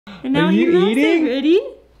And now he loves it. Ready?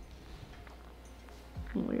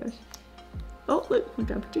 Oh my gosh. Oh, look, look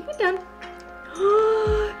down, put your foot down.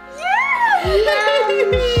 Yay!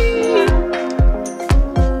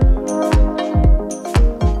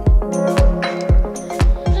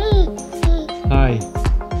 Hi.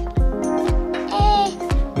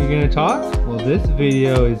 You gonna talk? Well, this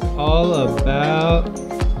video is all about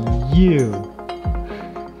you.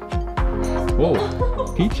 Whoa,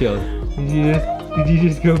 pee chills. Did you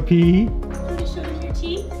just go pee? Want to show them your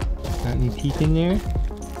teeth? Got any teeth in there?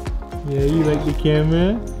 Yeah, you like the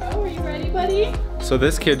camera? Oh, are you ready, buddy? So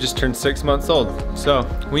this kid just turned 6 months old. So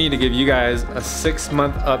we need to give you guys a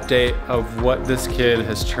 6-month update of what this kid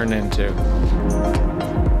has turned into.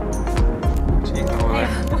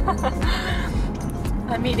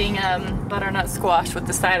 I'm eating butternut squash with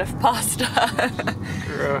the side of pasta.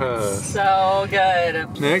 Gross. So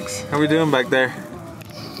good. Nix, how we doing back there?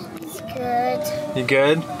 It's good. You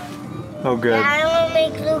good? Oh, good. Yeah, I want to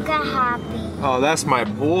make Luca happy. Oh, that's my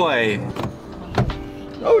boy.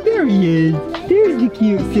 Oh, there he is. There's the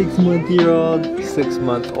cute 6-month-old.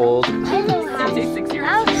 6-month-old. I don't have Say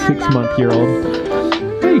 6-year-old. 6-month-old.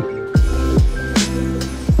 Hey.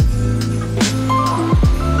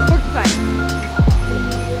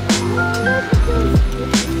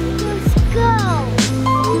 Let's go.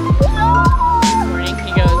 This morning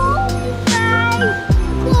he goes,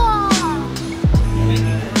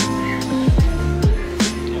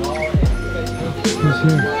 Who's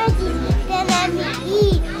here? Then let me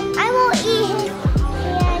eat. I won't eat his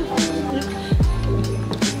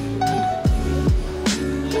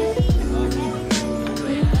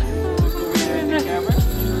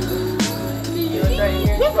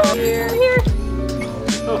here, here.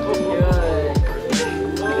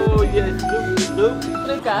 Oh yes, Luke.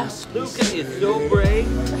 Luca. Luca is so brave.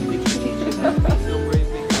 So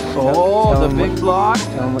brave. Oh, The big block.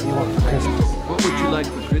 Tell him what you want for Christmas. What would you like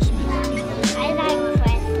for Christmas? I like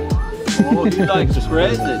presents. Oh, he likes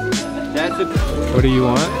presents. That's a. What do you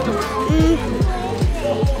want? A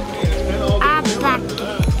bucket.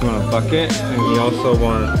 You want a bucket, and he also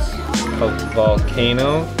wants a volcano,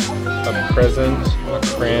 a present, a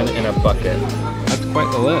crayon, and a bucket. That's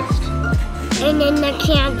quite the list. And then the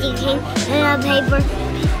candy cane and a paper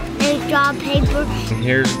and straw paper. And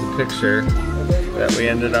here's the picture that we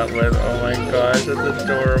ended up with. Oh my gosh, that's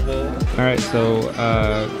adorable. All right, so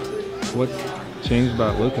what's changed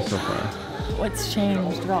about Lucas so far? What's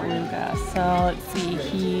changed about Luca? So let's see,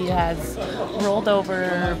 he has rolled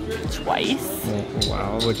over twice.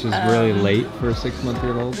 Wow, which is really late for a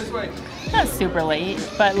 6-month-old. Not super late,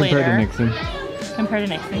 but Compared later. to Nixon. Compared to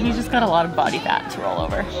Nixon. He's just got a lot of body fat to roll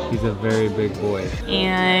over. He's a very big boy.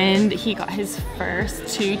 And he got his first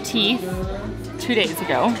 2 teeth 2 days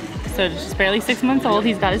ago. So just barely 6 months old,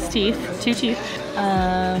 he's got his teeth, 2 teeth.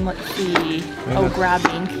 Let's see. Oh,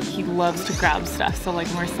 grabbing. He loves to grab stuff. So like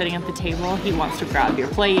when we're sitting at the table, he wants to grab your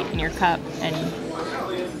plate and your cup and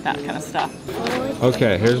that kind of stuff.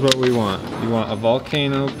 Okay, here's what we want. You want a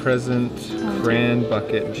volcano, present, grand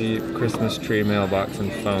bucket, Jeep, Christmas tree, mailbox,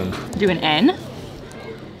 and phone. Do an N.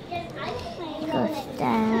 Goes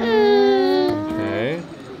down. Okay.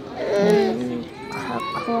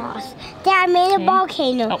 Across. Dad made a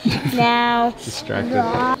volcano. Oh. Now. Distracted.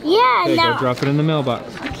 Yeah, Okay, now. go drop it in the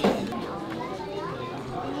mailbox.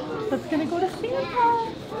 That's gonna go to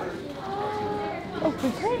Santa.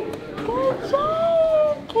 Okay, great. Good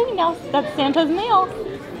job. Okay, now that's Santa's mail.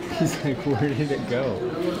 He's like, where did it go?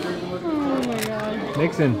 Oh my god.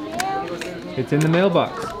 Nixon, it's in the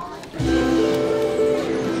mailbox.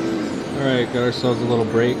 All right, got ourselves a little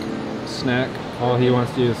break, snack. All he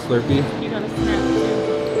wants to do is Slurpee. You got a snack too.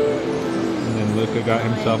 And then Luca got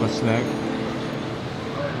himself a snack.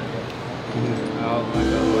 He's out like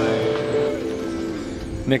a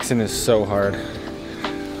light. Nixon is so hard.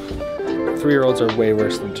 3-year-olds are way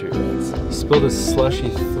worse than 2-year-olds. He spilled his slushy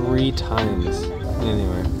 3 times.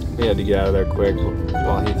 Anyway, we had to get out of there quick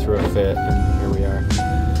while he threw a fit, and here we are.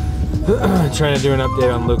 Trying to do an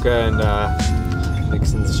update on Luca, and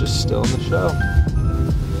Nixon's just still in the show.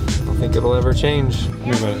 I don't think it'll ever change.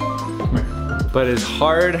 Here, buddy. Come here. But as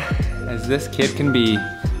hard as this kid can be,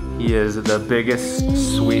 he is the biggest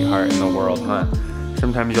sweetheart in the world, huh?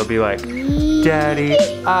 Sometimes you'll be like, Daddy,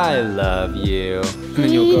 I love you. And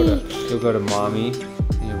then you'll go to Mommy,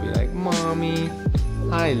 and you'll be like, Mommy,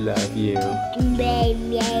 I love you.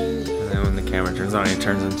 Baby. And then when the camera turns on, he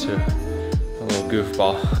turns into a little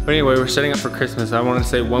goofball. But anyway, we're setting up for Christmas. I wanted to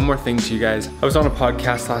say one more thing to you guys. I was on a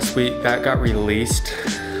podcast last week that got released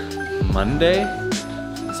Monday.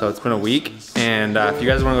 So it's been a week. And if you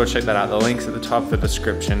guys want to go check that out, the link's at the top of the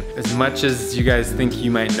description. As much as you guys think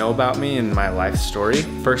you might know about me and my life story,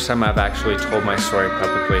 first time I've actually told my story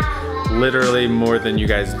publicly. Literally more than you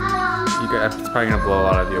guys, it's probably gonna blow a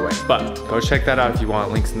lot of you away. But go check that out if you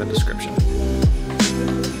want, links in the description.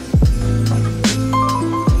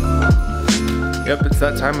 Yep, it's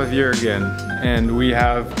that time of year again, and we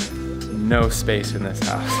have no space in this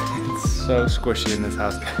house. It's so squishy in this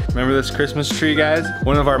house. Remember this Christmas tree, guys?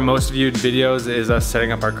 One of our most viewed videos is us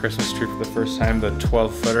setting up our Christmas tree for the first time, the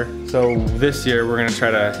 12-footer. So this year, we're gonna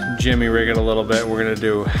try to jimmy rig it a little bit. We're gonna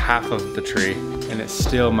do half of the tree, and it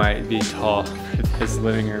still might be tall for this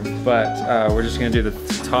living room. But we're just gonna do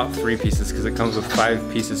the top 3 pieces because it comes with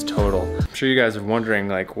 5 pieces total. I'm sure you guys are wondering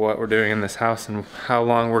like what we're doing in this house and how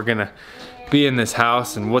long we're gonna be in this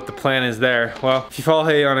house and what the plan is there. Well, if you follow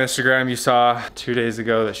Hayley on Instagram, you saw 2 days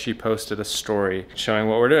ago that she posted a story showing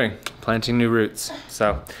what we're doing, planting new roots.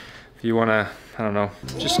 So if you wanna, I don't know,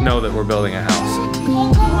 just know that we're building a house.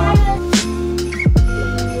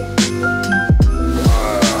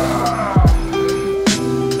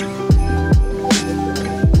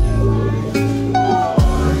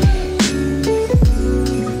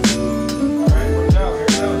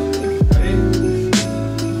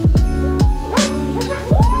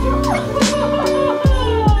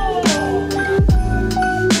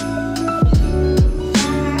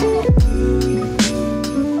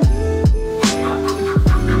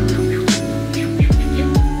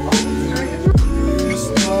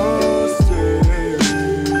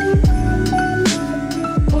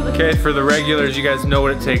 Okay, for the regulars, you guys know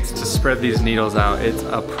what it takes to spread these needles out. It's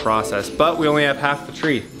a process, but we only have half the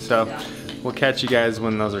tree, so we'll catch you guys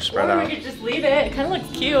when those are spread out. Or we could just leave it. It kind of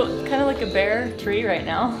looks cute. Kind of like a bare tree right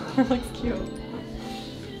now. It looks cute.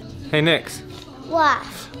 Hey, Nix. What?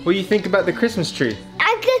 What do you think about the Christmas tree?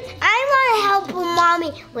 I want to help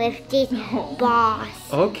Mommy with this boss.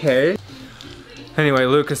 Okay. Anyway,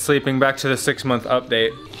 Luke is sleeping. Back to the 6-month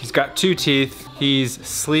update. He's got 2 teeth. He's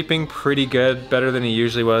sleeping pretty good, better than he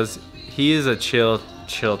usually was. He is a chill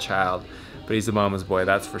child, but he's a mama's boy,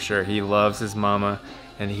 that's for sure. He loves his mama,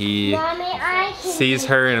 and he sees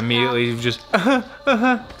her and immediately just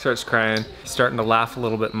starts crying. He's starting to laugh a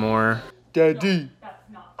little bit more. Daddy.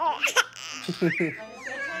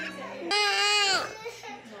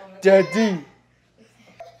 Daddy.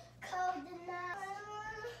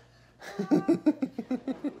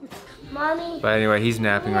 Mommy. But anyway, he's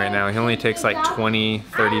napping right now. He only takes like 20,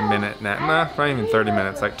 30-minute nap. Nah, not even 30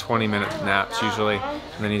 minutes, like 20-minute naps usually. And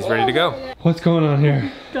then he's ready to go. What's going on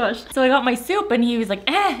here? Gosh. So I got my soup and he was like,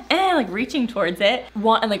 like reaching towards it.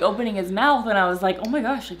 And like opening his mouth, and I was like, oh my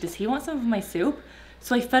gosh, like does he want some of my soup?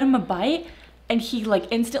 So I fed him a bite and he like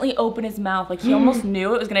instantly opened his mouth. Like he almost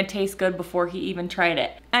knew it was gonna taste good before he even tried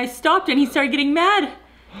it. I stopped and he started getting mad.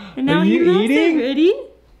 And now he loves it. Ready?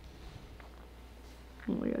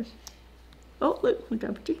 Oh my gosh. Oh, look, look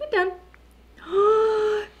up, put your head down.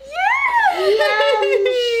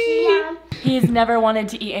 Yeah! He's never wanted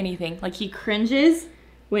to eat anything. Like he cringes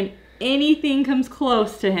when anything comes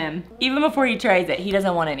close to him. Even before he tries it, he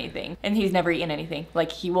doesn't want anything. And he's never eaten anything.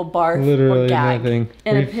 Like he will barf Literally or gag. nothing.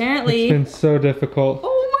 And apparently, it's been so difficult.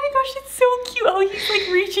 oh my gosh, it's so cute how he's like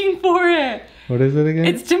reaching for it. What is it again?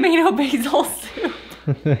 It's tomato basil soup.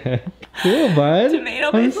 Cool, bud.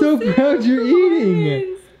 Tomato I'm basil so soup. proud you're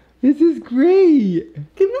eating. This is great.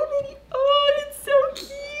 Come on, baby. Oh, it's so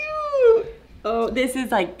cute. Oh, this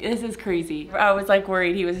is crazy. I was like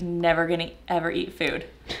worried he was never gonna ever eat food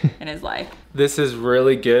in his life. This is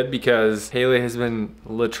really good because Hayley has been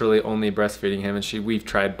literally only breastfeeding him, and we've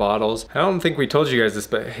tried bottles. I don't think we told you guys this,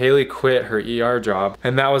 but Hayley quit her ER job,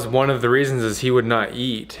 and that was one of the reasons is he would not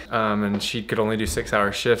eat, and she could only do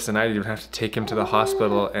 6-hour shifts, and I didn't have to take him to the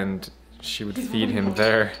hospital, and she would feed him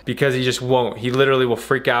there because he just won't. He literally will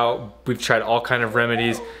freak out. We've tried all kind of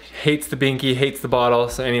remedies. Hates the binky, hates the bottle.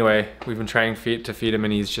 So anyway, we've been trying to feed him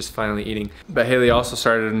and he's just finally eating. But Hayley also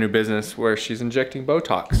started a new business where she's injecting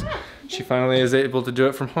Botox. She finally is able to do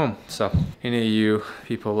it from home. So any of you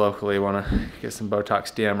people locally want to get some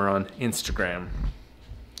Botox, DM her on Instagram.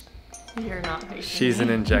 You're not patient. She's an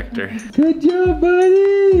injector. Good job,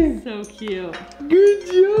 buddy. So cute. Good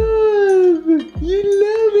job. You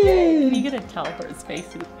love it. You gotta tell her his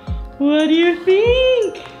face. What do you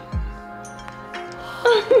think?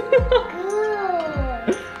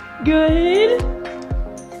 Good?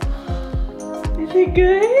 Is it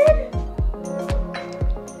good?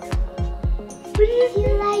 What do you think?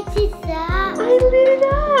 You like this up? I lit it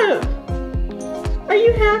up. Are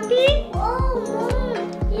you happy? Oh,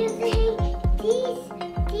 Mom, you think these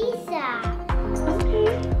up? Okay.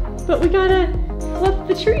 But we gotta flip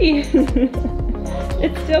the tree.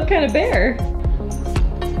 It's still kind of bare.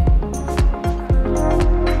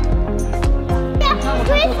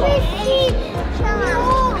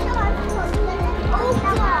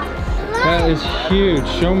 That is huge.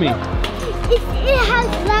 Show me. It has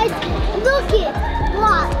lights. Look it.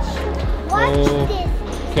 Watch. Watch this.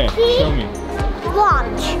 Okay, See? show me.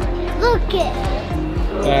 Watch. Look it.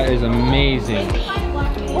 That is amazing.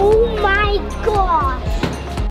 Oh my gosh.